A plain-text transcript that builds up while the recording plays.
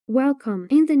Welcome.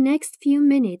 In the next few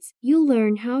minutes, you'll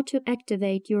learn how to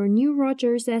activate your new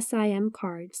Rogers SIM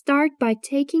card. Start by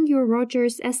taking your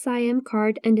Rogers SIM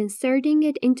card and inserting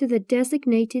it into the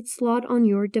designated slot on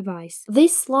your device.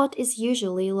 This slot is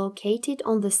usually located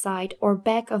on the side or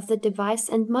back of the device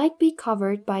and might be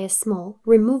covered by a small,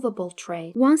 removable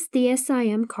tray. Once the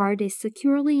SIM card is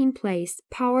securely in place,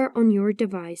 power on your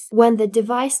device. When the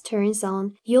device turns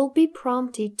on, you'll be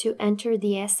prompted to enter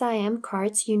the SIM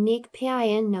card's unique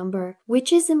PIN number,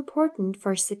 which is important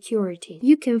for security.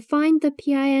 You can find the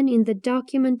PIN in the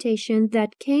documentation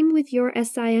that came with your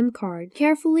SIM card.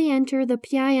 Carefully enter the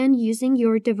PIN using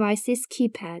your device's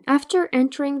keypad. After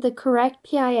entering the correct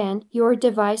PIN, your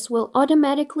device will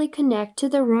automatically connect to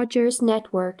the Rogers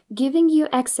network, giving you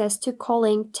access to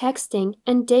calling, texting,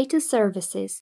 and data services.